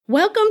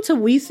Welcome to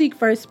We Seek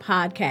First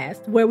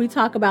podcast, where we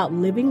talk about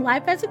living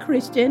life as a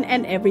Christian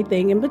and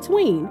everything in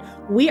between.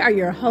 We are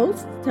your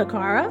hosts,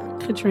 Takara,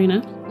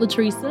 Katrina,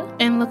 Latresa,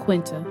 and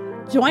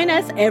LaQuinta. Join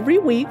us every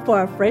week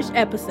for a fresh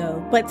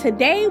episode. But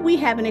today we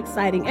have an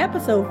exciting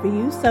episode for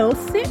you, so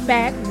sit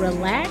back,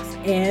 relax,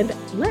 and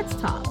let's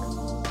talk.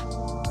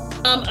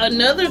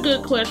 Another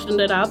good question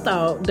that I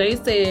thought, they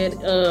said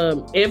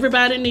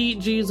everybody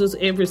needs Jesus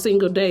every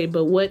single day,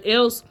 but what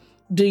else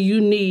do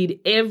you need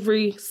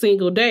every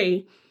single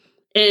day?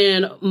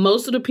 And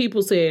most of the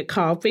people said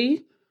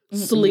coffee,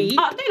 sleep.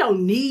 Oh, they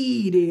don't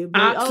need it.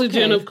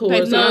 Oxygen, okay. of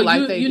course.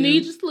 You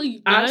need your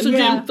sleep.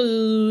 Oxygen,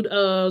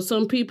 food.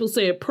 Some people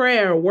said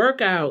prayer,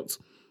 workouts,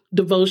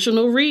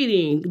 devotional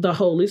reading, the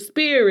Holy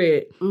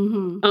Spirit.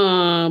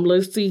 Mm-hmm.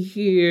 Let's see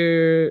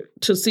here.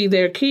 To see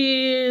their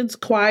kids,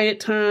 quiet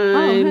time.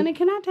 Oh, honey,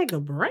 can I take a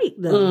break,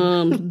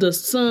 though? The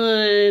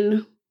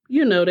sun.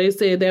 You know, they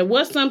said that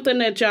what's something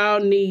that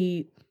y'all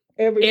need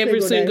every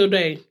single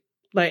day.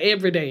 Like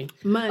every day.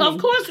 Money. Of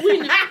course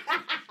we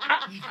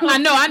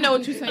I know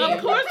what you're saying.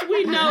 Of course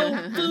we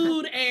know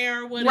food,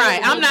 air, whatever.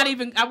 Right. I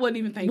wasn't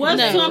even thinking What's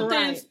that.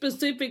 something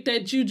specific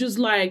that you just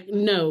like,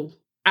 no,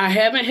 I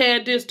haven't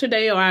had this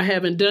today or I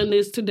haven't done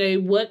this today.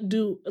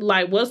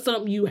 What's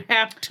something you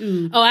have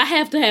to? Oh, I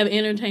have to have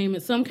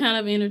entertainment, some kind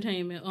of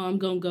entertainment, or I'm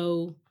going to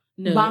go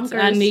nuts.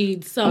 Bonkers. I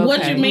need something.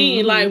 What you mean?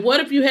 Mm-hmm. Like, what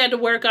if you had to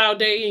work all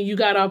day and you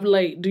got off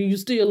late? Do you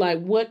still like,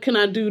 what can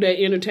I do that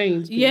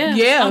entertains me?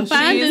 Yeah, I'm she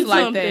finding is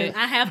like something. that.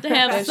 I have to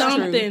have That's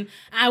something. true.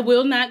 I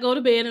will not go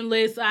to bed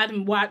unless I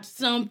done watch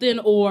something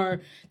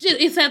or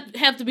just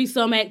have to be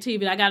some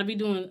activity. I got to be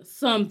doing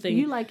something.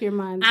 You like your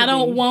mind. I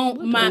don't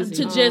want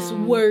to just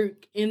work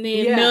and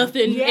then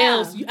nothing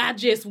else. I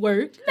just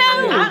work. No,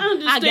 I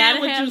understand gotta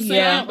what have you're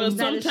saying, something. but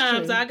That is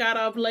sometimes true. I got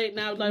off late and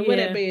I was like, where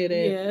that bed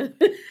at?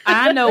 Yeah.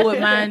 I know what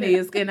mine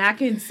is, and I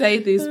can say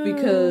this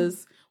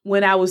because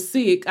when I was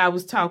sick, I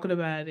was talking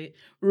about it.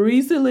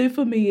 Recently,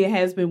 for me, it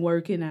has been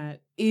working out.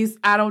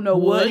 I don't know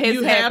what has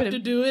you happened. have to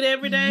do it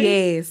every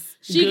day? Yes.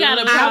 She got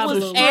a Good. I problem.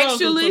 was Struggle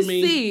actually for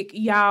me. sick,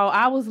 y'all.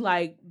 I was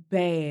like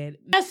bad.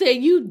 I said,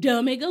 "You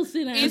dummy, go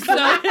sit down." It's so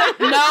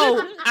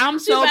no, I'm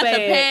She so about to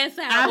bad. pass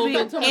out I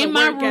over be to in her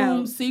my workout.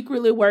 room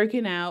secretly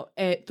working out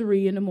at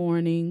 3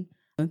 a.m.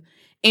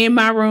 In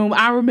my room,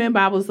 I remember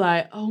I was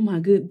like, "Oh my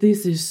good,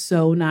 this is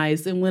so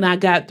nice." And when I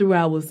got through,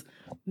 I was,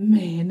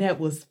 man, that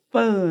was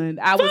fun.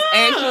 I was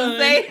actually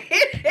saying,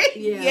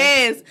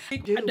 yes.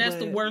 That's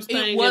the worst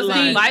thing It wasn't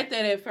in life. like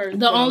that at first.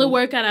 The though. only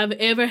workout I've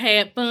ever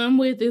had fun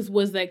with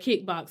was that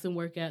kickboxing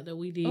workout that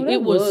we did. Oh, that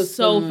it was was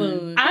so fun.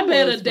 fun. I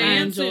bet a enjoyed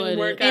dancing it.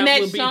 workout and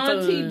that would be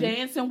Shanti fun.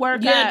 dancing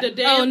workout. Yeah, the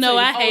dancing. Oh no,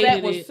 I Oh, hated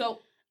that was it. so.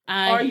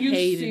 I Are you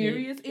hated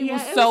serious? It Yeah,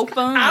 was it so was-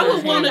 fun. I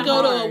would want to Kinda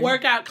go to a hard.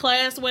 workout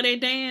class where they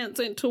dance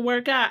and to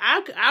work out.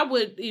 I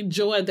would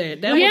enjoy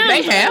that. That Well, yeah, would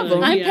be they have fun.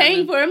 them. I'm Yeah.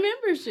 paying for a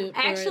membership. for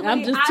it. Actually,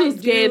 I'm just I too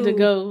scared to do.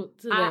 go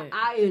to that.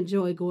 I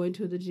enjoy going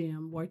to the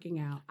gym, working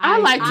out. I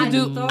like to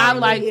do. I thoroughly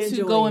like to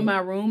enjoy go it. in my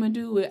room and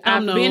do it.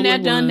 I'm I've the been there,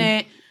 only done one.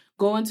 that.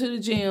 Going to the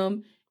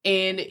gym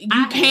and you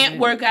I can't haven't.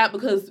 work out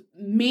because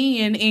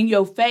men in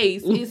your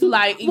face. It's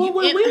like Well,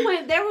 when we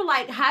went, there were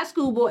like high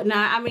school boys.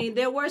 Now, I mean,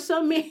 there were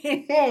some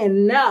men.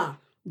 No,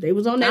 they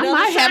was on that I other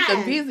might have to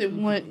side. visit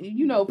one,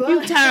 a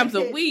few times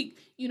a week,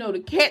 to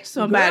catch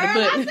somebody.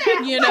 Girl, I but said,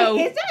 you wait, know,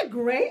 is that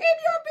great in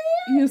your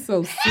bed? you're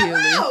so silly.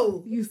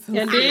 Hello. You so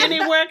And silly. then he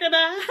working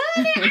out.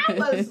 Honey, I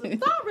was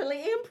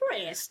thoroughly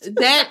impressed.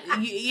 That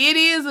it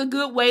is a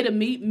good way to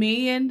meet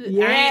men.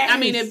 I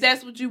mean, Yes. if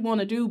that's what you want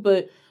to do,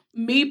 but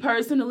me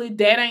personally,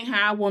 that ain't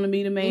how I want to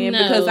meet a man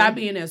No. because I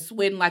be in there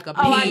sweating like a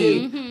pig. Oh, I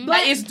do. Mhm.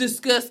 Like it's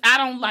disgusting. I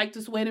don't like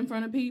to sweat in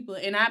front of people,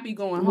 and I be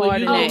going Well,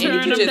 hard you in gonna that. And turn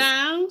if you them just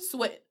down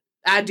sweat,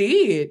 I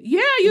did.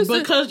 Yeah, you said.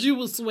 because you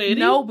was sweaty.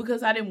 No,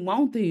 because I didn't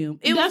want them.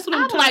 That's what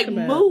I'm like, talking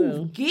about, move,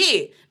 though.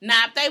 get.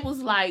 Now, if they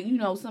was like,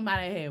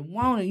 somebody had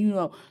wanted,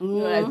 Mhm.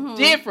 that's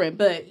different.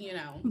 But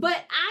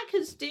But I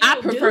could still. I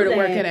prefer do to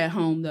work that. it at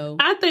home though.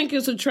 I think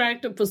it's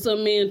attractive for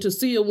some men to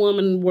see a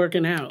woman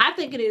working out. I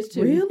think it is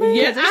too. Really?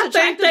 Yeah, Because it's I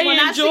think attractive they when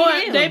I see enjoy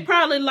it. them. They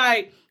probably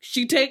like,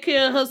 she take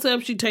care of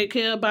herself, she take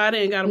care of her body,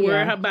 ain't got to worry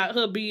Yeah. about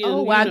her being,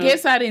 Oh, well, I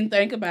guess I didn't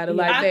think about it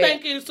like I that.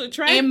 think it's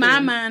attractive. In my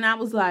mind, I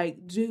was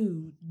like,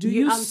 dude, do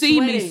You- you I'm see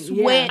me sweating,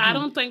 yeah. sweat? I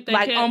don't think they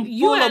Like, can. I'm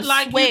You full act of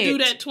like sweat. you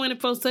do that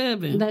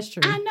 24/7. That's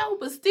true. I know,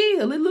 but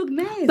still, it looked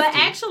nasty. But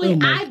actually, Oh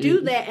my I do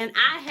goodness. that, and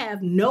I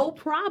have no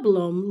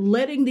problem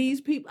letting these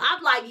people.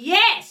 I'm like,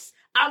 yes,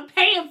 I'm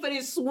paying for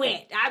this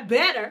sweat. I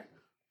better.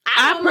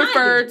 I don't mind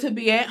prefer it. to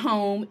be at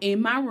home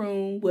in my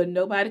room where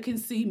nobody can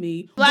see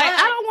me. Like, But-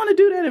 I don't want to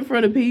do that in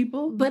front of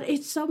people. But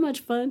it's so much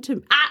fun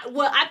to.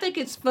 I think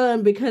it's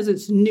fun because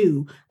it's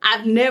new.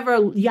 I've never.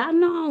 Y'all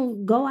know I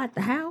don't go out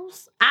the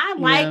house. I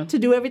like Yeah. to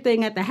do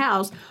everything at the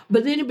house,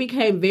 but then it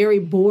became very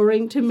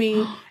boring to me.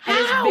 And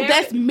it's How? very-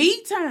 That's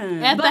me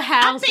time. At But the I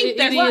house, think it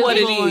that's is what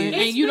it boring, is.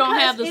 and It's you don't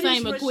because have the it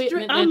same is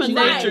equipment I'm a that you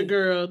nature have.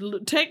 girl.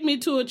 Take me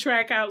to a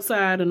track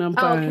outside and I'm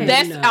fine. Okay.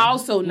 That's No.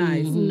 also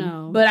nice.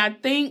 No. But I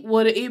think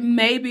what it it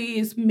maybe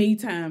it's me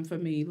time for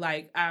me.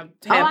 Like I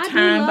I have do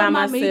time love by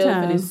my me myself,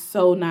 time. and it's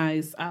so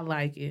nice. I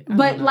like it. I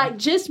But don't know. like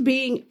just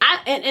being,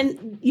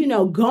 and you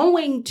know,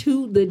 going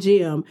to the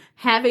gym,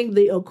 having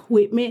the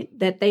equipment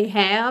that they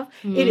have,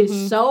 it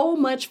is so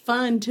much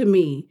fun to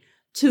me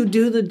to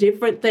do the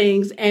different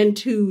things and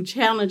to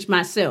challenge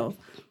myself,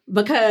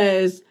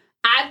 because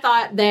I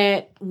thought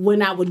that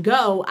when I would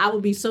go, I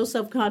would be so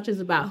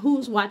self-conscious about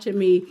who's watching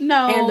me.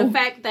 No. And the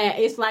fact that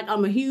it's like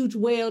I'm a huge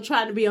whale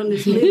trying to be on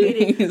this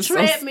limited So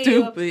treadmill.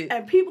 stupid.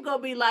 And people going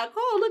to be like,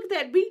 oh, look at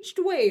that beached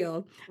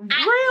whale. Really,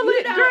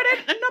 You know, girl,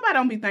 nobody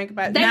don't be thinking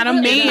about They that. Now,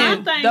 the really men,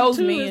 My thing those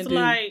too men is do.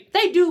 like,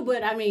 they do,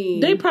 but I mean.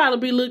 they probably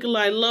be looking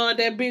like, Lord,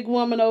 that big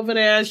woman over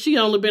there, she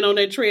only been on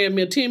that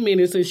treadmill 10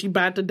 minutes and she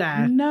about to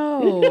die.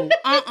 No, Yeah.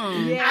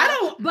 I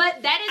don't-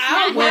 But that is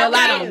I- not Well, how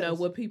I it don't is. know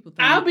what people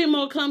think. I'll be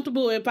more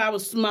comfortable if I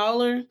was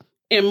smaller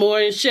and more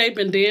in shape,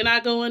 and then I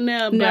go in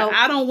there. But No.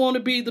 I don't want to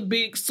be the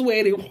big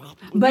sweaty.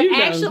 But you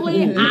know.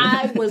 actually,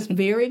 I was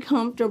very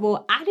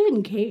comfortable. I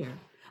didn't care.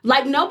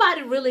 Like,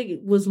 nobody really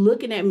was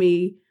looking at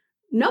me.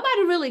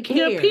 Nobody really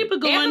cared. Yeah, people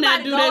go in there,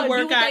 Everybody do go their and do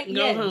workout what and they-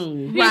 go yes.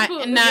 home. right,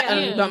 People- and not,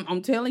 yeah.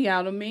 I'm telling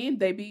y'all, the men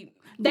they be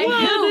They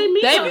Well, do.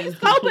 they they be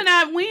scoping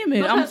out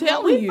women. I'm Because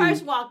telling when we you.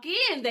 first walk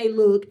in, they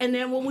look, and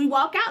then when we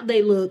walk out,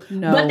 they look.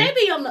 No. But they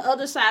be on the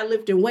other side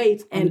lifting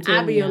weights, and I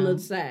telling be on the y'all.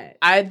 other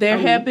side. There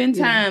Oh, have been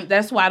yeah. times.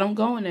 That's why I don't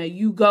go in there.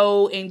 You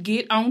go and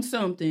get on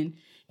something,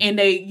 and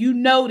you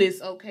notice.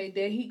 Okay,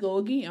 there he go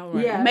again. All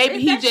right, Yeah, maybe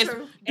he that's just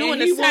true. doing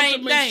And the he want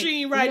same the thing.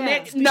 machine right Yeah.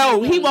 next to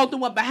No, you. he want the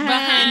one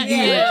behind you.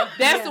 yeah.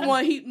 That's Yeah. the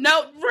one he.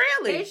 No,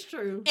 really. It's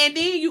true. And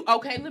then you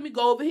okay? Let me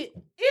go over here.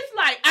 It's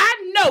like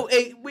I know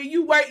when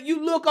you work,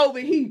 you look over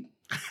here.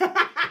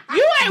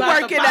 You ain't About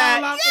to working fall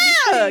out. off the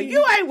Yeah, machine.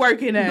 you ain't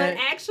working out. But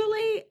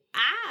actually,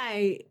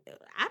 I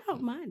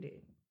don't mind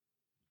it.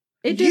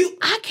 It just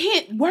I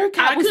can't work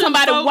I out with couldn't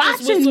somebody focus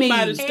watching with me.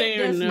 somebody It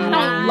staring. does No. I don't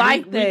not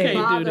like We that. can't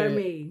do bother that.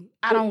 me.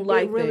 I don't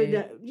like really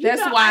that. does. You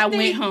That's know, why I think-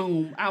 went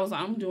home. I was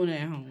like, I'm doing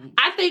it at home.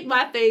 I think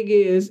my thing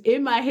is,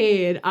 in my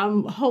head,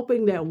 I'm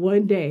hoping that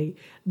one day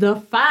the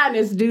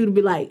finest dude will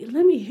be like,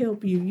 let me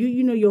help you.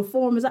 You know, your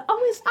form is like, oh,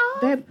 it's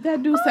off.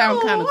 That do sound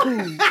Oh. kind of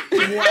cool.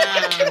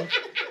 Wow.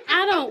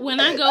 I don't. When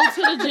I go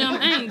to the gym,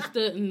 I ain't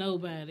studying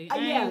nobody. I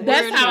Yeah, ain't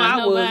That's worried how about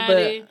I was,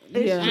 nobody.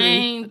 but yeah. I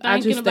ain't I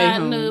just thinking stay about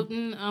home.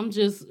 nothing. I'm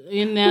just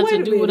in there Wait to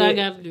a do what I minute.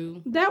 got to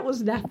do. That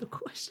was not the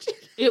question.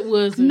 It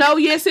was No,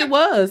 yes, it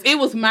was. It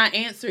was my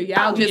answer.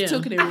 Y'all just yeah.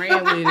 took it and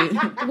ran with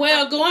it.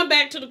 Well, going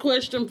back to the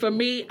question for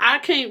me, I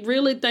can't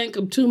really think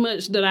of too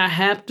much that I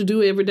have to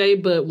do every day.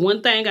 But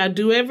one thing I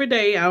do every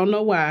day, I don't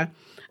know why,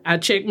 I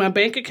check my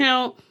bank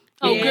account.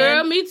 Oh, and-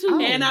 girl, me too.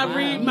 And I wow.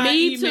 read my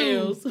Me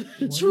emails.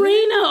 too.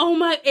 Trina, on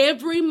my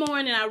every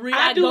morning, I read.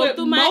 I do go it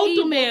through my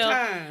multiple email.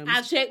 times.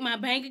 I check my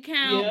bank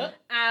account. Yep.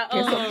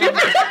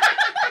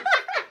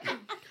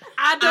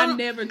 I don't.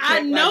 never check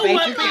I my know bank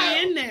what account.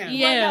 be in there.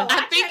 Yeah.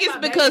 I think check it's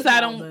my bank because I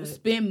account, don't but-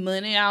 spend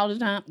money all the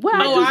time. Well,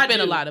 Oh, I do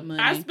spend a lot of money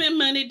I spend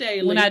money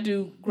daily. when I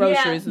do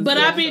groceries and But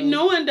stuff. I be so.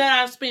 knowing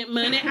that I spent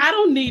money. I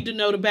don't need to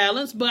know the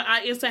balance, but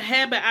it's a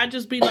habit. I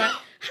just be like,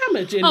 how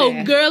much in Oh,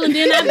 there? girl, and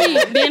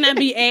then I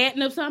be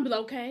adding up something. Like,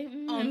 okay.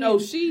 Oh no,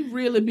 she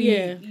really be.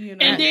 Yeah. You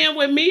know, And then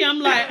with me, I'm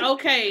like,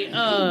 okay,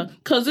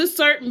 because there's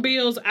certain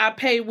bills I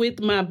pay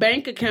with my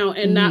bank account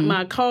and not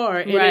my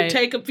card, and Right. it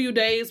take a few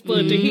days for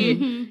it to hit.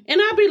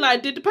 And I be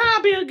like, did the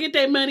power bill get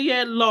that money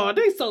at law?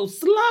 They so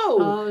slow.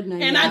 Oh, no,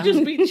 and yeah. I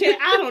just be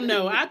I don't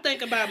know. I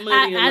think about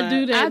money. I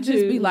do that I just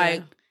too. be like,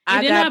 And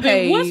I then got I've been,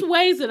 paid. what's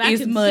ways that I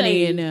It's can money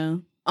save? in there.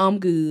 I'm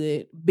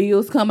good.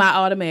 Bills come out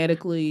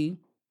automatically.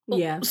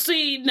 Yeah.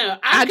 See, no,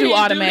 I I do can't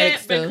automatic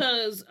that stuff.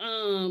 because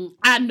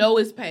I know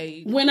it's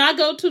paid. when I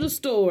go to the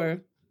store,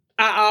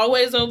 I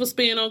always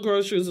overspend on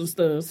groceries and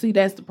stuff. See,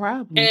 that's the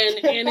problem.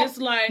 And it's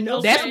like, No,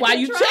 okay. that's why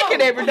you check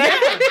it every day.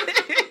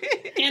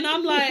 And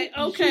I'm like,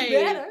 okay,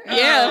 better.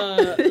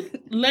 Yeah.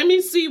 let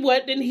me see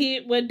what didn't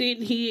hit, what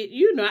didn't hit.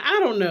 You know, I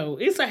don't know.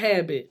 It's a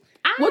habit.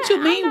 What you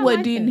I mean? don't What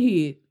like didn't that.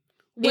 hit?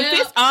 Well, if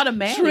it's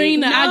automatic,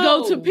 Trina, I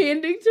go to No.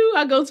 pending too.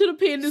 I go to the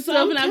pending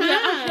stuff and I be like,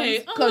 Sometimes. okay,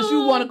 because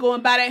you want to go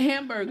and buy that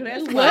hamburger.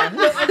 That's why.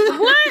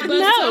 What? But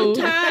No.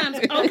 sometimes,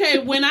 okay,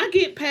 when I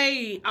get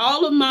paid,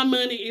 all of my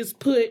money is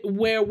put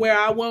where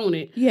I want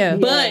it. Yeah.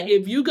 But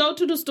if you go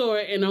to the store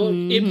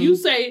and if you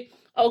say,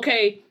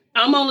 okay,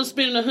 I'm only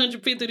spending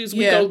 $150 this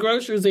week Yeah. on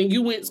groceries, and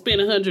you went and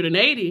spent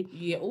 $180,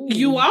 Yeah, ooh.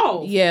 you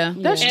off. Yeah,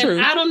 that's And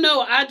true. I don't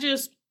know. I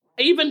just,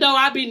 even though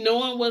I be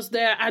knowing what's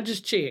there, I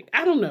just check.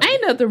 I don't know.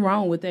 Ain't nothing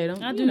wrong with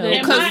that. I do you know, that.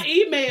 And 'cause my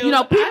emails, you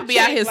know, people I be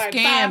out check here like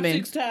scamming.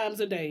 5-6 times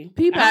a day.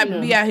 people I don't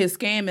be know. out here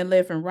scamming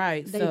left and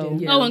right. They So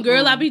do. yeah. Oh, and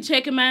girl, I be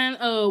checking mine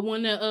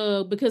when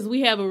because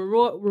we have a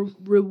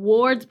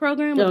rewards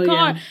program with Oh, the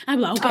card. yeah. I'm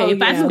like, okay, Oh,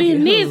 if I yeah. spend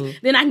Okay, this,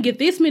 then I can get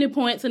this many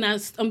points, and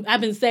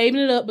I've been saving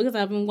it up because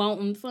I've been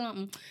wanting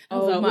something. I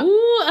was Oh, like,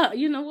 my- ooh,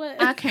 you know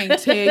what? I can't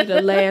tell you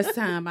the last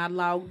time I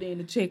logged in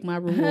to check my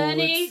rewards.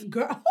 Honey,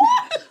 girl.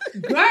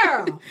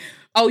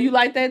 Oh, you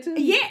like that too?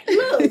 Yeah,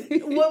 look,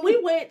 when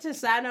we went to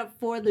sign up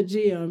for the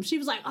gym, she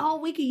was like, "Oh,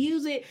 we can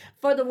use it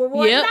for the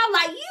reward." Yep. And I'm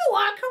like, "You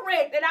are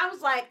correct." And I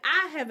was like,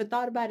 "I haven't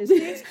thought about it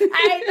since.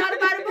 I ain't thought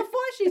about it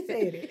before she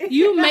said it."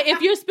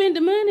 If you're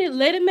spending money,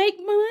 let it make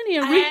money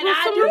and reap and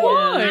I some do.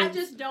 rewards. I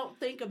just don't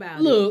think about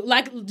it.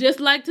 Look, just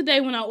like today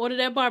when I ordered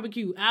that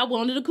barbecue, I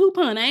wanted a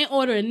coupon. I ain't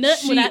ordering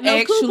nothing She without no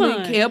actually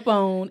coupon. kept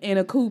on, and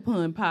a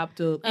coupon popped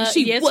up. And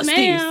she, yes, what's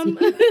ma'am.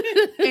 this?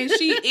 And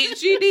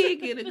she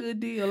did get a good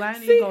deal. I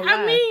ain't even gonna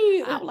lie. I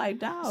mean, I'm like,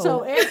 dog.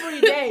 So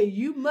every day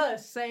you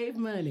must save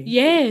money.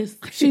 yes,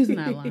 she's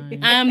not lying.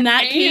 I'm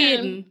not And,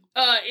 kidding.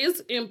 It's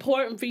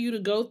important for you to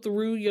go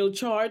through your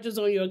charges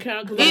on your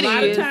account because It a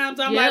lot is. of times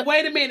I'm Yep. like,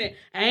 wait a minute,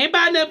 I ain't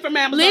buying nothing from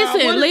Amazon.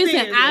 What is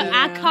Listen. this?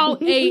 I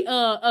caught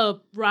a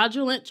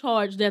fraudulent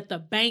charge that the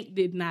bank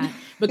did not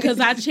because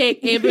I check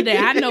every day.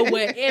 I know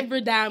where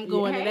every dime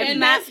going, and that's And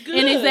not that's good.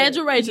 an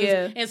exaggeration.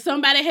 Yeah. And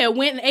somebody had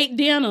went and ate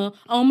dinner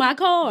on my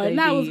card, They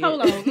and I was did.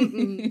 hold on.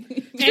 Mm-mm.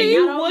 And you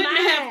y'all don't wouldn't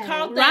have mind.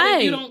 caught that if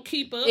Right. you don't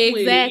keep up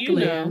Exactly.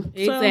 with it. You know? So,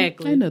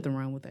 Exactly. Ain't nothing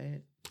wrong with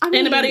that. I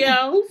mean, anybody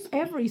else?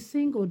 Every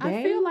single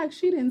day. I feel like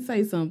she didn't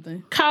say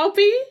something.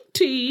 Coffee,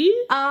 tea.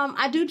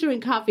 I do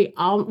drink coffee.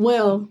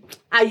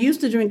 I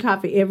used to drink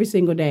coffee every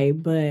single day,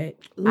 but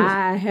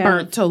I have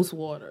Burnt toast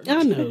water.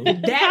 I know.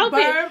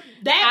 that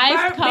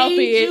Iced burnt coffee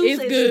bean is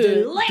juice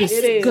good. delicious.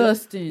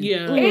 Disgusting.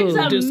 Yeah. It's Ooh,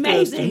 amazing.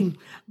 disgusting.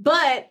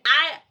 But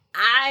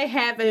I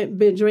haven't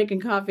been drinking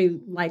coffee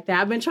like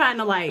that. I've been trying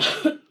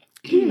to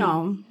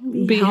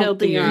be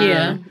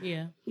healthier.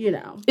 Yeah.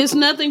 It's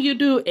nothing you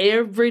do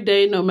every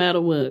day, no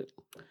matter what.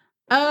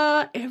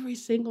 Every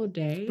single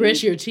day.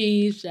 Brush your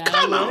teeth. Shower.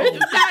 Come on.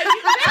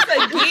 That's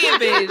a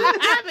given.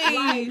 I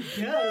mean,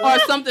 or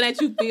something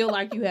that you feel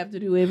like you have to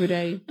do every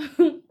day.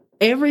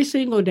 Every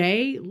single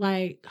day,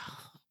 wake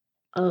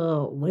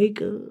up.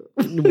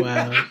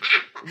 Wow.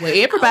 Well,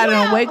 everybody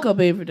don't wake up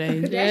every day.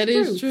 That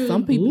is true.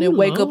 Some people that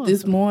wake up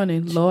this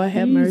morning, Lord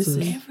have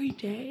mercy. Every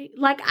day.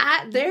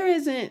 There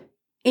isn't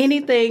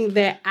anything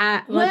that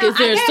Is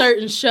there a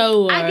certain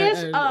show? Or, I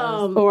guess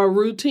Or a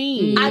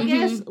routine. I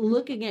guess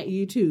looking at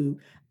YouTube.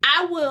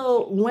 I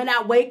will when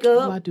I wake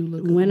up, I do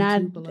look when on I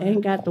YouTube a lot.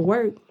 ain't got to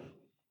work.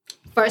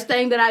 First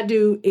thing that I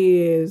do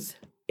is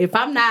if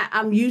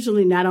I'm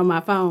usually not on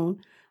my phone,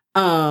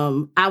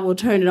 I will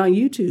turn it on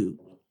YouTube.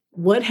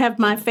 What have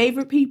my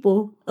favorite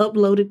people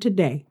uploaded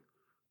today?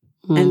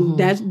 And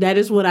that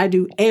is what I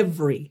do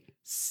every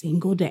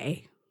single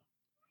day.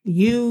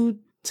 You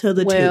to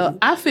the Well, two.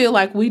 I feel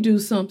like we do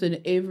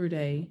something every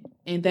day,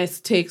 and that's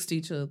text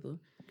each other.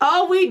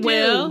 Oh, we do.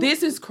 Well,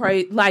 This is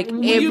crazy. Like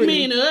You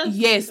mean us?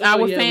 Yes, Oh, our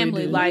yeah, we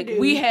family. do. Like We do.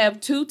 we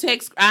have 2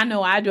 texts. I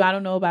know I do. I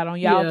don't know about on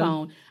y'all Yeah.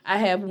 phone. I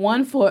have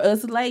one for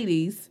us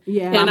ladies,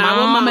 Yeah. my And our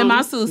mom and my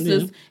moms.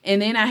 sisters, and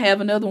then I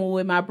have another one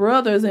with my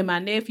brothers and my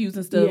nephews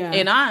and stuff. Yeah.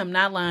 And I am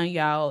not lying,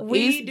 y'all.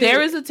 We do.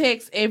 There is a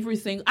text every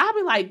single. I'll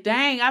be like,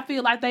 dang, I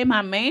feel like they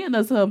my man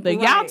or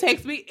something. Y'all Right.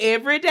 text me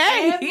every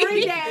day.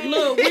 Every day.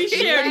 Look, we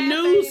share Laughing.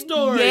 news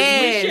stories.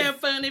 Yes. We share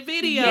funny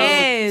videos.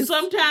 Yes.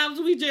 Sometimes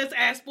we just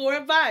ask for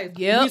advice.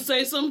 Yep. We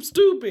say something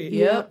stupid.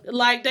 Yep.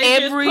 Like they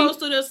Every just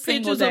posted us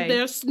single pictures day. of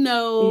their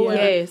snow. and-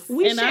 Yes.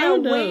 We And I share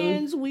don't know.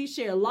 wins. We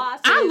share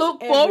losses. I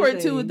look forward to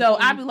everything. it though.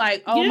 I be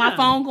like, oh, my Yeah.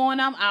 phone going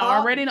on. I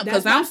Oh, already know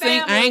that's because I'm my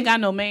single. I family. ain't got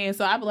no man,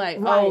 so I be like,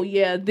 Right. oh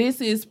yeah,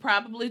 this is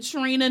probably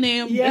Trina and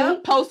them.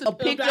 Yep. Posted a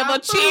picture of our a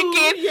chicken.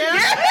 food, Yeah.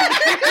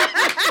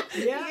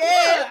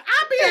 Yeah.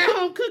 I be at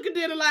home cooking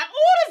dinner like,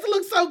 oh, this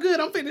looks so good.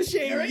 I'm finna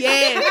share it.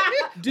 Yes.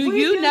 Do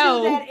We you do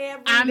know that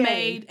every I day.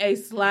 made a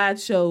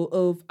slideshow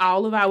of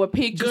all of our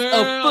pictures Girl,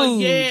 of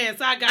food.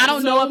 yes, I got I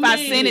don't know so if I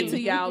many. sent it to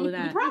y'all or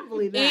not.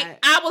 Probably not.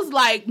 I was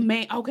like,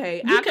 man,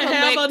 okay, You I can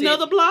have collected.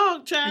 another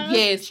blog, child.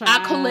 Yes,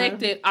 I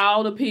collected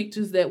all the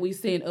pictures that we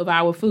sent of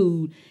our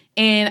food,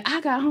 and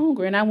I got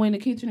hungry, and I went in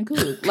the kitchen and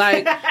cooked.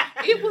 Like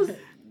it was,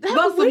 that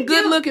was we some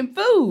good do- looking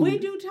food. We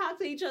do talk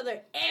to each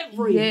other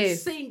every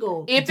Yes.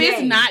 single If day.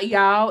 it's not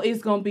y'all,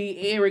 it's gonna be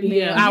Eric, and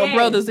Yeah. our Yes.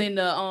 brothers in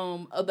the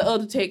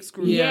other text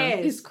group.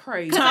 Yes. It's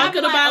crazy. Talking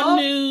I'm like, about oh,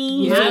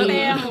 news. my and-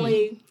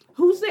 family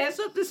who said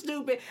something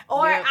stupid,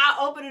 or Yep.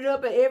 I'll open it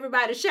up and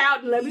everybody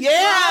shouting, let me Yeah.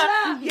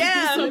 scroll up.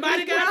 Yeah.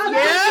 Somebody got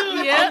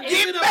Yeah, yeah. I'm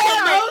giving a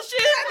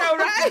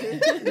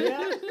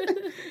promotion.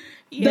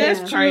 Yeah. That's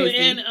true. crazy.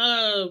 And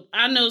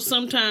I know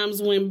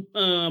sometimes when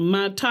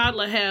my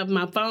toddler have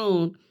my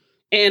phone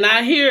and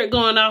I hear it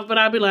going off, but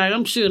I'll be like,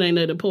 I'm sure it ain't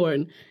that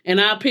important. And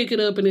I pick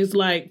it up and it's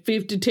like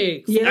 50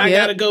 texts. Yeah. I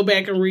Yep. gotta go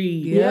back and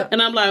read. Yep. And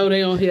I'm like, oh,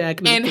 they on here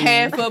acting And a fool.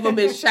 half of them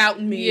is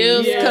shouting me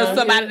because Yeah.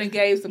 somebody done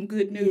gave some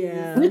good news.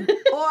 Yeah.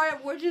 Or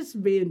we're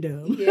just being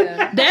dumb.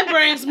 Yeah. That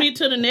brings me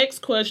to the next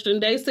question.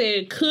 They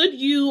said, could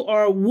you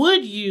or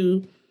would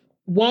you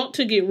want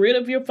to get rid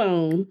of your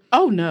phone?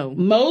 Oh no.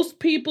 Most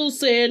people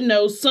said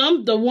no.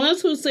 The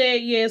ones who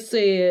said yes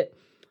said,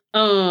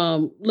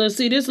 let's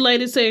see, this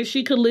lady said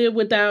she could live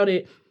without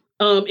it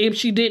if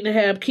she didn't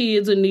have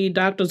kids and need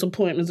doctor's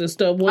appointments and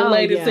stuff. One Oh,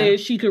 lady yeah. said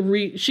she could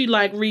read, she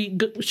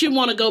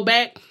want to go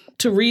back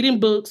to reading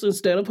books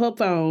instead of her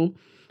phone.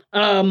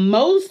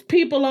 Most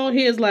people on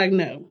here is like,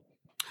 no.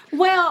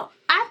 Well,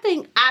 I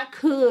think I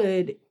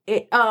could,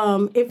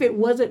 if it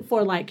wasn't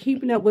for like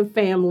keeping up with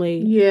family.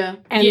 Yeah.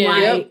 And Yeah.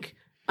 like,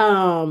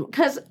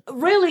 because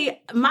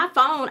really, my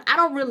phone, I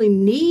don't really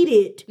need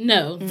it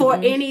No. for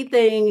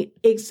anything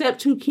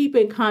except to keep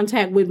in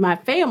contact with my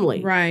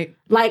family. Right.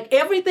 Like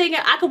everything,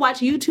 I could watch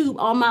YouTube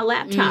on my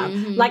laptop.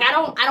 Like I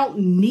don't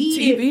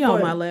need it TV on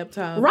for- my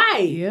laptop.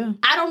 Right. Yeah.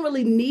 I don't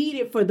really need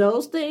it for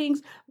those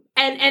things.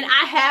 And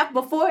I have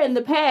before in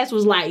the past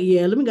was like,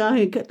 yeah, let me go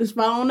ahead and cut this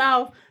phone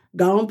off.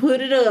 Go and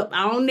put it up.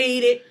 I don't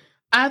need it.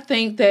 I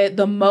think that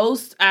the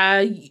most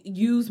I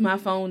use my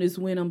phone is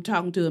when I'm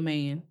talking to a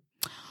man.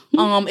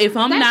 If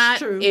I'm That's not,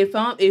 true.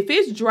 if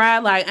it's dry,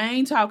 like I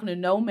ain't talking to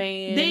no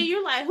man. Then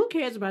you're like, who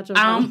cares about your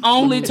I'm phone?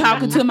 only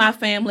talking to my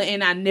family,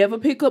 and I never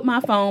pick up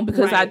my phone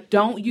because I Right.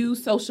 don't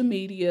use social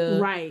media.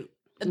 Right.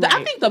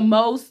 I think the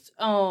most,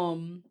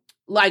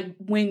 like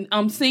when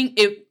I'm seeing,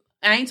 if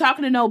I ain't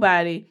talking to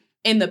nobody.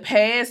 In the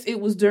past, it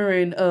was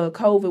during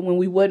COVID when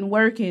we wasn't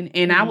working,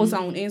 and I was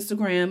on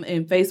Instagram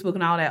and Facebook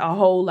and all that a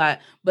whole lot.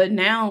 But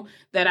now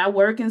that I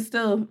work and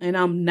stuff, and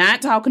I'm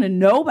not talking to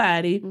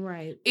nobody,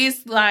 Right.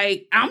 it's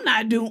like I'm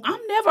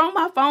never on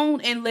my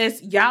phone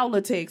unless y'all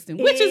are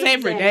texting, which is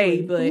every day.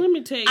 Exactly. But Let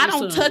me tell you I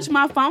don't something. touch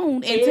my phone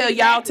until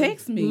y'all Exactly.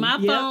 text me. My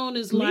Yep. phone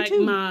is Me like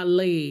too. my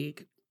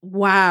leg.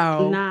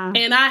 Wow. Nah.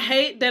 And I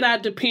hate that I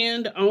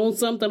depend on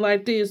something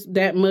like this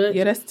that much.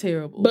 Yeah, that's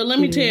terrible. But let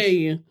me It tell is.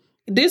 you,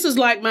 this is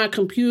like my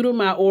computer,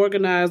 my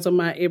organizer,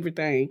 my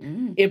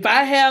everything. If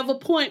I have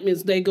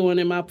appointments, they going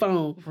in my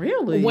phone.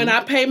 Really? When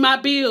I pay my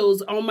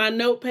bills on my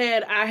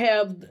notepad, I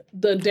have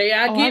the day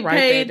I Oh, get I write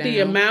paid, that the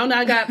down. amount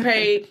I got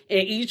paid,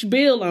 and each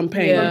bill I'm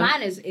paying. But Yeah.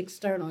 mine is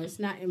external. It's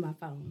not in my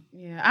phone.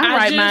 Yeah, I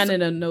write just- mine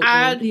in a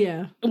notebook.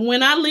 Yeah.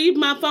 When I leave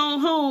my phone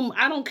home,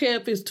 I don't care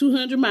if it's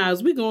 200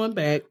 miles. We going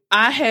back.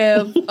 I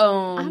have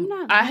I'm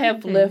not I like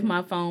have that. left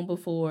my phone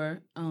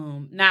before.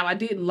 Now I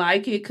didn't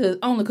like it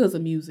only because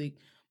of music.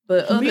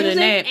 But other Music than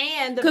that,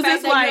 and the 'cause fact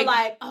it's that you're like-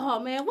 like, oh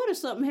man, what if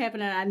something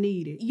happened and I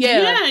need it?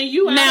 yeah. and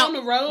you Now- out on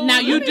the road. Now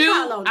you Let me do.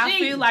 call on I feel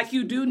Jesus. like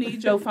you do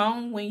need your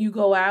phone when you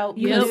go out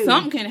You because do.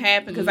 something can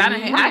happen. Because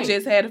I Right.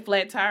 just had a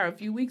flat tire a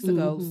few weeks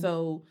ago, Mhm.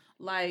 so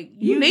like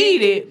you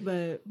need it.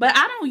 but But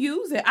I don't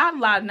use it. I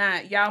lie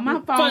not, y'all. My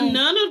for phone.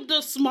 none of the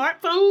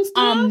smartphone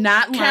stuff.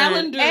 Not lying.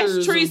 calendars.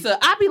 Ask Teresa.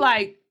 I be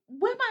like,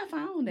 where my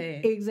phone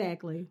at?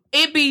 exactly.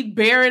 It be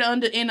buried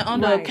under a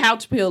Right.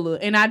 couch pillow,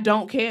 and I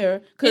don't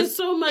care because It's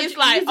so much it's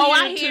like, easier oh,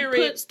 I to hear put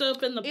it.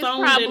 stuff in the It's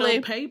phone probably- than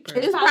on paper.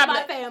 it's Talk probably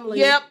about family.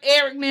 Yep,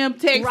 Eric and them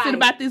texting Right.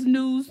 about this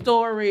news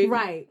story.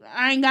 Right.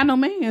 I ain't got no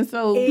man,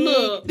 so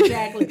Look.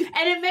 Exactly.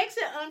 And it makes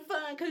it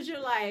unfun because you're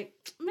like,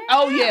 man,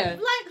 Oh, yeah.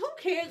 like who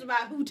cares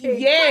about who takes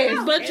Yes,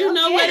 But you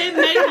know what? It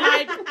makes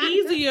life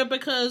easier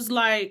because,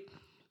 like,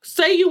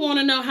 say you want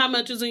to know how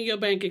much is in your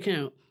bank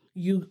account.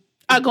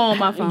 I go on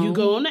my phone. You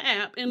go on the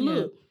app and Yeah.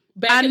 look.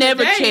 Back I in the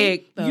never day,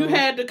 check, though. You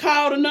had to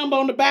call the number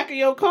on the back of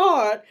your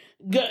card,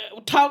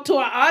 talk to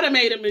an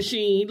automated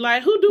machine.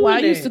 Like, who doing Well,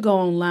 I that? used to go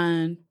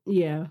online.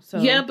 Yeah. So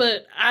Yeah,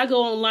 but I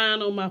go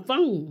online on my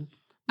phone.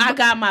 I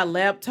got my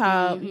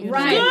laptop. you know.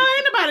 Right. Girl,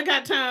 ain't nobody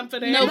got time for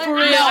that. No, But for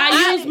real. I-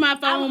 I use my I'm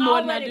phone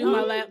more than I already do my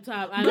on-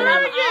 laptop. I But don't-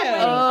 I'm Girl,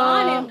 yeah.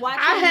 already on it watching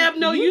I have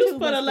no use YouTube for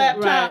the and stuff.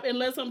 laptop Right.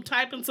 unless I'm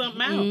typing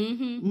something out.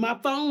 Mhm. My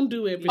phone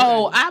do everything.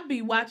 Oh, I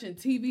be watching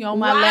TV on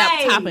my Right.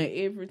 laptop and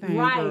everything.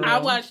 Right. girl. I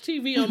watch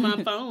TV on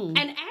my phone.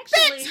 And that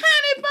actually,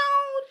 tiny phone.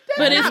 that's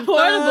But it's not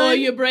portable.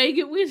 fun. You break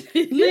it with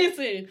it.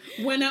 Listen,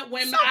 when I take my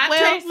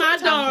sometimes when I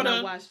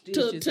daughter wash to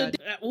dishes,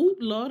 oh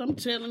Lord, I'm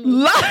telling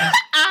you.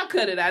 I'll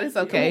cut it out. It's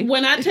okay.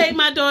 When I take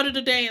my daughter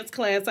to dance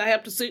class, I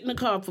have to sit in the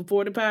car for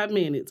 45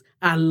 minutes.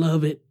 I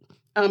love it.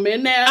 I'm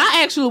in there.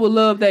 I actually would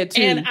love that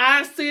too. And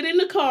I sit in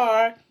the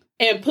car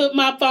and put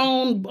my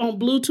phone on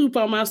Bluetooth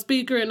on my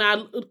speaker, and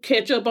I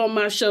catch up on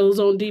my shows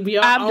on DVR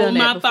I've on done my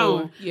that before.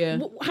 phone. Yeah.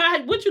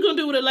 What you gonna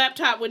do with a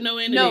laptop with no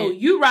internet? No,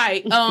 you're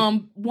right.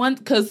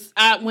 Because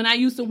when I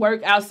used to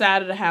work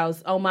outside of the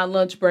house on my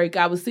lunch break,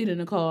 I would sit in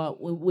the car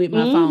with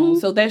my phone.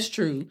 So that's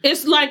true.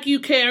 It's like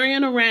you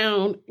carrying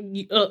around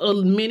a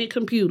mini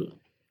computer.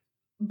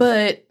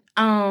 But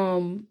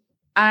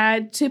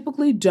I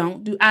typically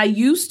don't do. I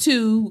used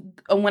to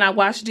when I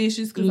wash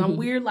dishes because I'm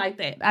weird like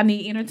that. I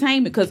need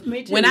entertainment because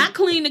Me too. when I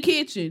clean the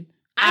kitchen,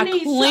 I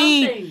need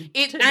something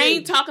it. to I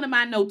ain't do. talking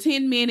about no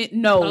 10-minute.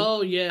 No,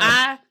 Oh yeah,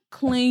 I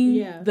clean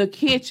Yeah. the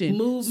kitchen.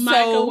 move So-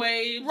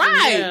 microwaves.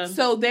 Right. Yeah.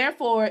 So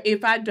therefore,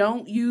 if I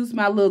don't use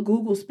my little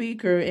Google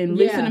speaker and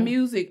listen Yeah. to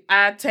music,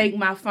 I take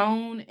my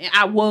phone and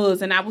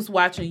I was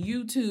watching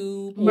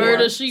YouTube.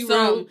 Murder, or She some-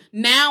 Wrote.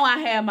 Now I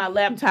have my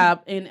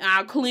laptop and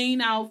I'll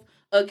clean off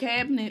a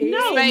cabinet.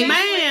 No, space. ma'am.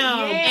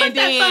 Yeah. Put And that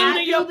then phone I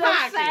in do your the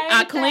pocket. same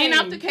I clean thing.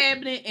 off the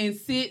cabinet and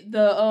sit the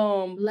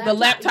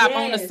laptop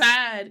on the yes.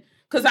 side.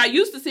 Because I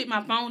used to sit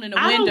my phone in the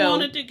I window. don't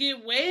want it to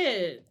get wet.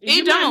 It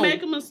You don't. might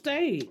make a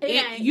mistake.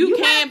 You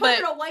gotta can, put but-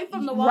 it away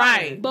from the wall.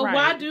 Right. But Right.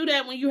 why do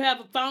that when you have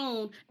a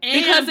phone?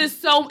 And, Because the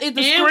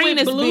screen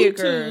is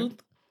bigger.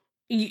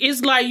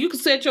 It's like you can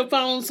set your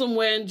phone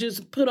somewhere and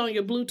just put on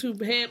your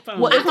Bluetooth headphones.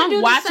 Well, I if can I'm do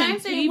the watching same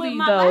thing with TV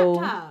my though,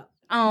 laptop.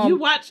 You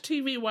watch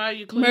TV while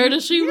you clean? Murder,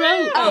 She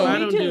Wrote. Oh, I me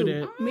don't too. do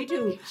that. Me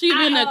too. She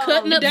been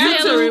cutting up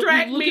that celery,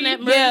 distract looking me. at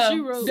Murder, Yeah. She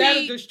Wrote.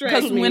 That'll distract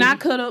Because me. when I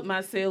cut up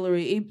my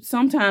celery,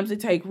 sometimes it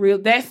take real.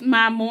 That's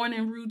my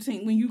morning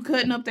routine. When you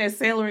cutting up that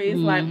celery, it's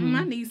like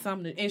I need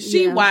something. And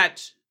she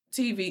watch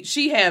TV.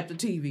 She have the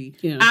TV.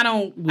 Yeah. I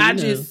don't. We I know.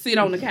 just sit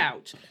on the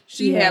couch.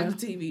 She have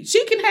the TV.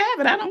 She can have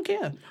it. I don't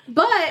care.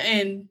 But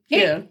And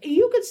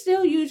you could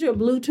still use your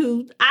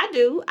Bluetooth. I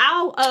do.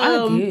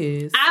 I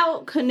guess.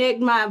 I'll connect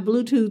my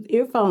Bluetooth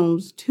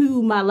earphones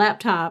to my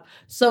laptop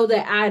so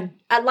that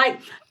I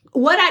like.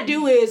 What I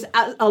do is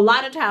a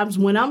lot of times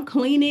when I'm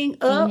cleaning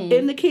up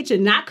in the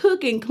kitchen, not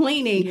cooking,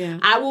 cleaning,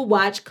 I will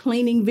watch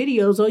cleaning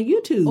videos on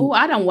YouTube. Oh,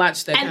 I don't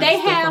watch that. And they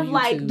have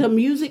like the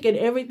music and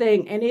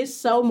everything, and it's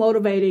so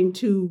motivating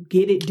to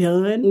get it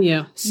done.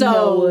 Yeah. So you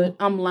know what?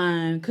 I'm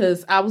lying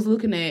because I was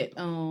looking at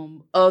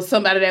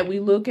somebody that we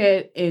look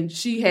at, and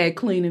she had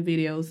cleaning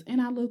videos,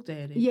 and I looked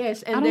at it.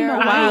 yes, and I don't they're know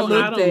why I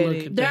looked at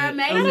it. They're that.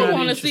 amazing. I'm I not don't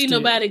want to see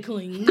interested. nobody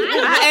clean.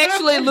 I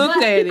actually looked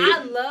But at it.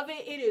 I love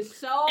it. It is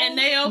so And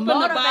they open the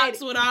box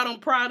with all them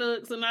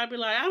products, and I be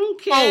like, I don't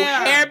care.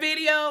 Oh, hair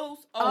videos.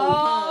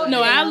 Oh,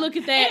 No, yeah. I look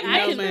at that.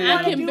 I can, man.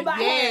 I can, Do my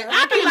hair.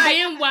 I can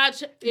then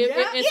watch,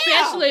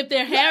 especially if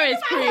their hair is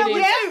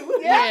pretty.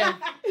 Yeah.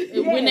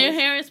 When their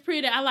hair is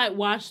pretty, I like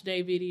wash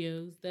day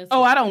videos. That's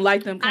Oh, I don't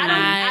like them kind of.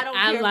 I don't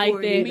care like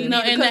for that. it either. No,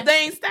 and because they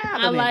ain't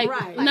styling I like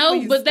Right. no,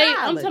 when you but I'm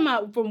style it. talking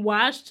about from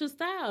wash to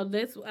style.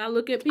 That's I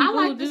look at people I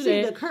like who to do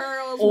see that. the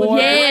curls. Or- with the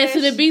Yes,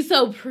 and brush. it be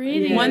so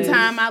pretty. Yes. One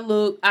time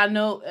I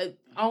know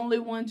only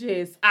one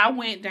Jess. I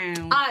went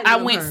down. I I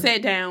know went her.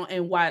 sat down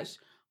and watched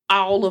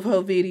all of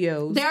her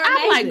videos. They're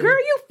I'm like, amazing. girl,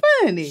 you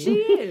funny. She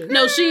is.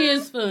 No, she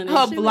is funny.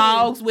 her she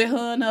vlogs with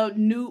her and her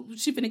new.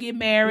 She finna get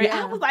married.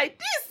 Yeah. I was like,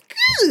 this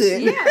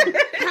good. Yeah,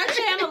 her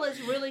channel is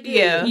really good.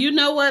 Yeah. You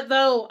know what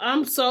though?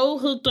 I'm so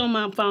hooked on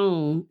my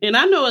phone, and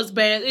I know it's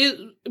bad.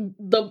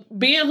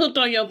 Being hooked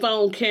on your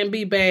phone can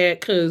be bad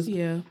because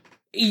Yeah.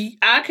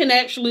 I can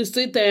actually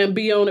sit there and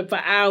be on it for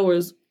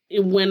hours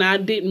when I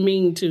didn't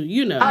mean to.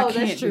 You know. Oh, I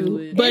can't that's do true.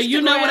 it. But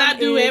you know what I Instagram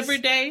do is- every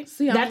day?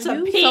 See, I That's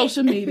don't a use pit.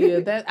 social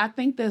media. I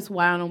think that's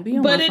why I don't be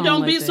on But my it phone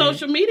don't like be that.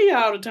 social media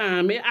all the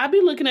time. I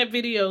be looking at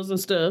videos and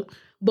stuff.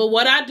 But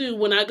what I do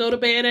when I go to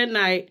bed at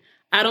night,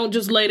 I don't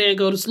just lay there and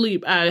go to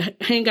sleep. I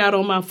hang out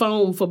on my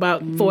phone for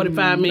about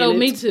 45 minutes. Oh,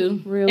 me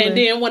too. Really? And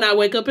then when I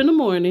wake up in the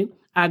morning,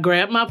 I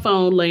grab my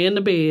phone, lay in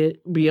the bed,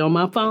 be on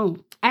my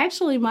phone.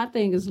 Actually, my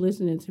thing is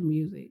listening to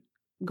music.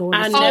 Going.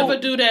 I to sleep. never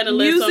do that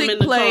unless music I'm in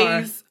the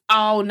plays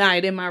all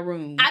night in my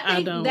room. I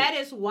think don't. that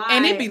is why.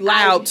 And it be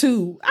loud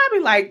too. I be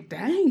like,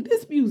 dang,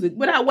 this music.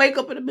 When I wake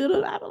up in the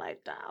middle, I be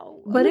like,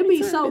 dog. But let it me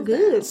be turn so this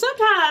good. down.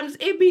 Sometimes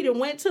it be the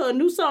went to a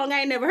new song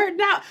I ain't never heard.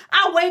 Now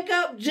I wake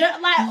up just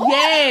like, oh,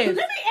 Yes. let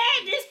me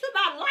add this to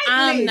my life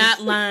I'm list.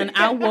 not lying.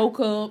 I woke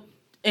up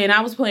and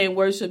I was playing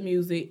worship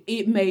music.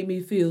 It made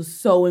me feel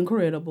so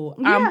incredible.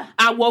 Yeah.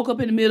 I woke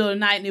up in the middle of the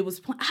night and it was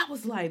playing. I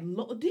was like,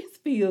 Lord, this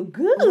feel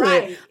good.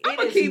 Right.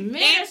 I'ma It is keep.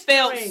 It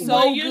felt ministering. so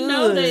well, you good.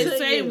 know they to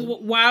say you.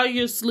 while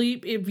you're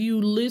asleep, if you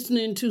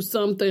listening to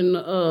something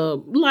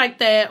like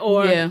that,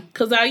 or Yeah.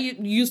 because I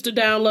used to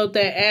download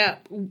that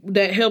app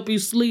that help you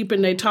sleep,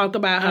 and they talk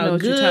about I know how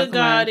what you're good talking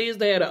God about. is.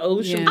 They had an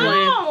ocean Yeah. playing.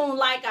 I don't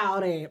like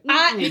all that.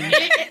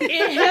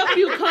 It help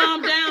you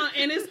calm down,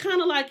 and it's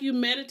kind of like you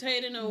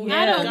meditating on.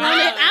 Yeah.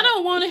 I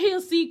don't want to hear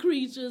sea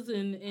creatures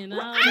and all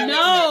that.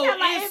 No,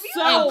 Like, it's if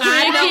so. you-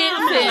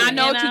 I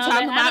know and what you're all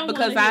talking that. I about don't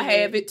because wanna I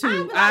hear have it too.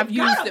 I'm like, I've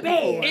go used to it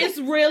bed. before. It's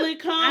really I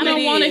calming. don't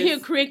It want to is. hear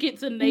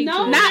crickets and nature.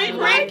 No, Not ain't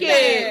crickets.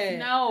 that.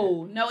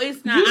 No,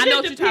 it's not. You I know get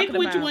what to you're pick talking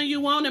which about. one you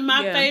want, and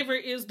my Yeah.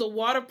 favorite is the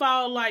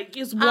waterfall. Like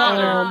it's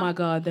water, Oh my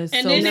God, that's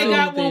and so then they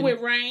got soothing. one with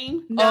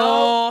rain.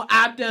 Oh,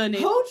 I've done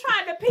it. Who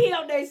tried to pee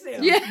on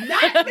themselves? Yeah.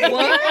 Not me.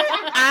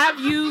 I've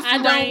used I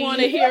don't rain. want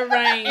to hear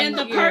rain. And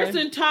the Yeah.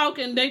 person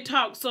talking, they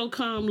talk so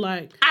calm,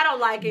 like I don't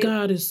like it.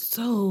 God is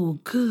so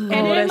good.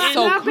 Oh, that's And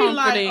so I be like,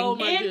 comforting. oh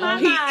my In my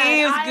goodness. He mind,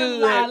 is I am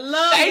good. like, I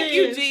love Thank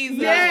you, this. Jesus.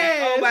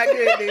 Yes. Oh my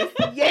goodness.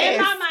 In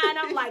Yes. my mind,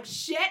 I'm like,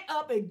 shut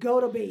up and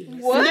go to bed.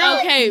 What?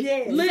 Okay,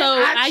 Yes. so Look,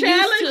 I I used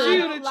challenge to.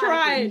 you to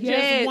try it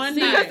Yes. just one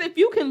Because night. if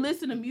you can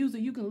listen to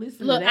music, you can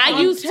listen Look, to that. I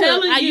I'm used to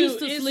telling you,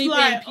 it's sleep in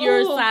like,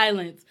 pure oh.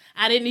 silence.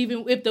 I didn't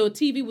even if the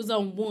TV was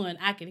on one,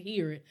 I could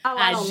hear it. Oh,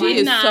 I don't She like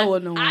is not. so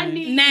annoying. I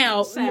need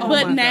Now, sound.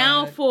 but Oh my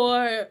now God.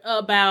 for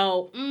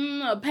about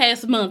a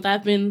past month,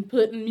 I've been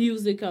putting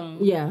music on.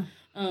 Yeah.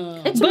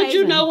 It's But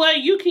you amazing. know what?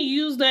 You can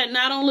use that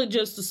not only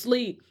just to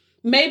sleep,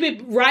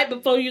 maybe right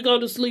before you go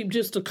to sleep,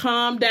 just to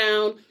calm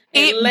down.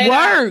 And It let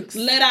works.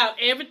 Let out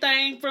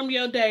everything from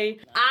your day.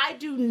 I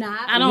do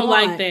not. I don't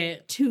want like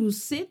that. to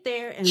sit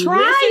there and Try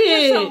listen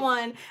it. to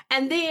someone,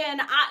 and then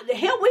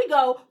here we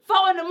go 4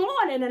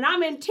 a.m, and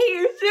I'm in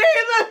tears.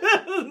 Jesus,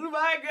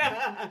 my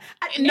God!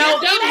 No,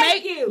 It'll it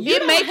make make you. You It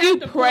don't make have you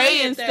to pray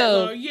it and that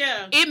stuff. long.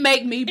 Yeah. It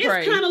make me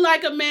pray. It's kind of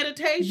like a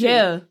meditation.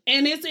 Yeah.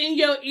 And it's in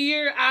your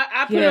ear.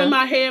 I put Yeah. on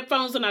my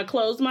headphones and I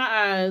close my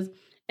eyes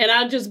and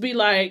I just be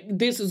like,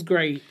 this is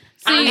great.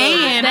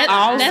 That's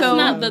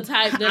not the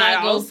type that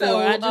I go for.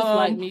 I just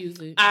like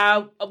music.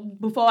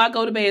 Before I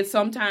go to bed,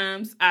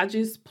 sometimes I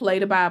just play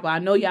the Bible. I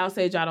know y'all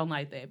said y'all don't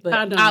like that, but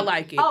I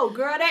like it. Oh,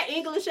 girl, that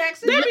English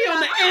accent. They be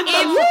on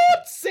the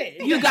Lord said.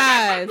 You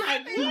guys,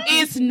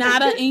 it's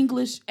not an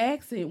English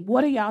accent.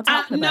 What are y'all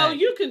talking about? No,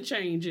 you can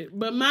change it,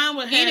 but mine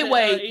would have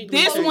anyway.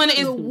 This one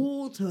is the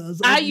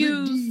waters. I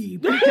use.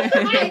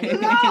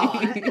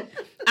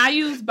 I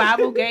use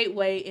Bible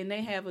Gateway, and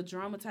they have a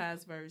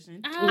dramatized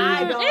version.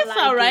 I don't it's like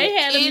all right.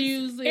 it. Had the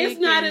music. It's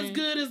not as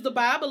good as the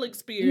Bible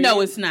experience.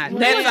 No, it's not.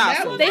 That's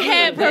awesome. They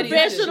had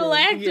professional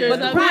actors. But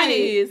the point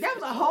is, that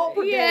was a whole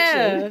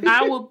production.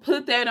 I will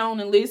put that on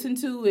and listen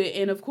to it,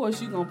 and of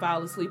course, you're gonna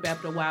fall asleep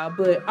after a while.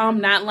 But I'm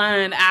not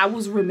lying. I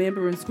was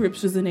remembering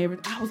scriptures and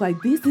everything. I was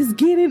like, this is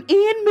getting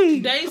in me.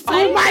 They say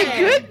oh my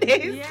that.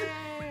 goodness. Yeah.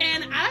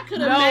 And I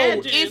could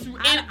imagine.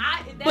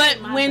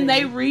 But when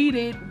they read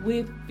it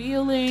with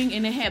feeling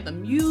and they have the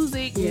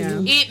music,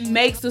 it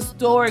makes the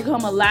story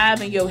come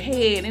alive in your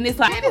head. And it's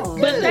like,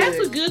 but that's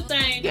a good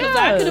thing, because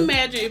I can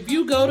imagine if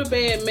you go to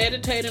bed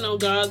meditating on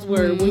God's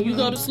word, when you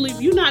go to sleep,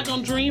 you're not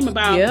going to dream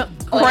about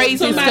crazy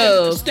somebody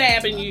stuff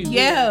stabbing you.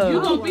 Yeah.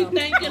 You're going to be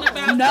thinking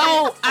about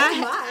No, I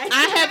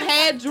have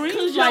had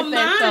dreams like your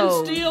that,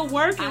 though. mind's still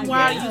working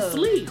while you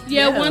sleep.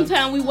 Yeah, one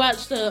time we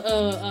watched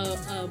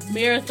a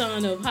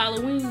marathon of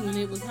Halloween when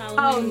it was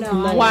Halloween. Oh,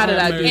 no. Why did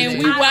I do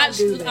And that? we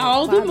watched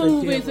all the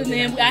movies, and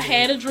then I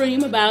had a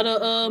dream about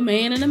a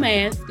man in a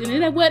mask, and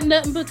it wasn't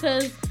nothing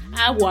because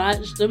I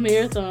watched the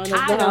marathon of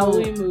the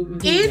Halloween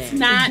movies. It's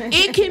not.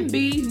 It can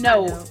be.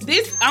 No,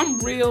 this I'm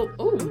real.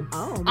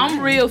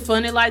 I'm real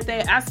funny like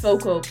that. I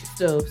soak up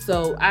stuff,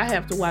 so I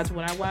have to watch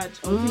what I watch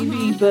on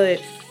TV.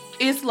 But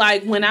it's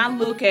like when I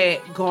look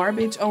at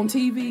garbage on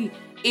TV,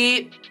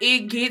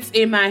 it gets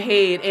in my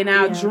head, and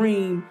I'll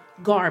dream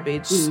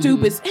garbage,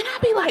 stupid, and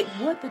I'll be like,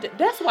 "What the?"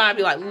 That's why I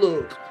be like,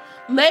 "Look,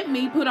 let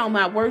me put on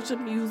my worship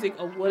music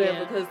or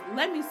whatever, because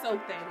let me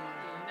soak that in."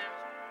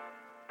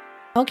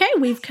 Okay,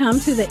 we've come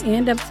to the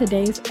end of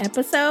today's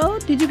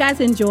episode. Did you guys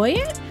enjoy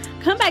it?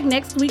 Come back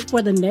next week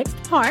for the next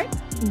part.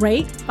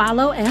 Rate,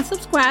 follow, and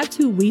subscribe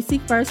to We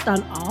Seek First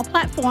on all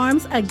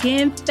platforms.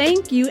 Again,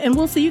 thank you, and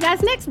we'll see you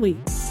guys next week.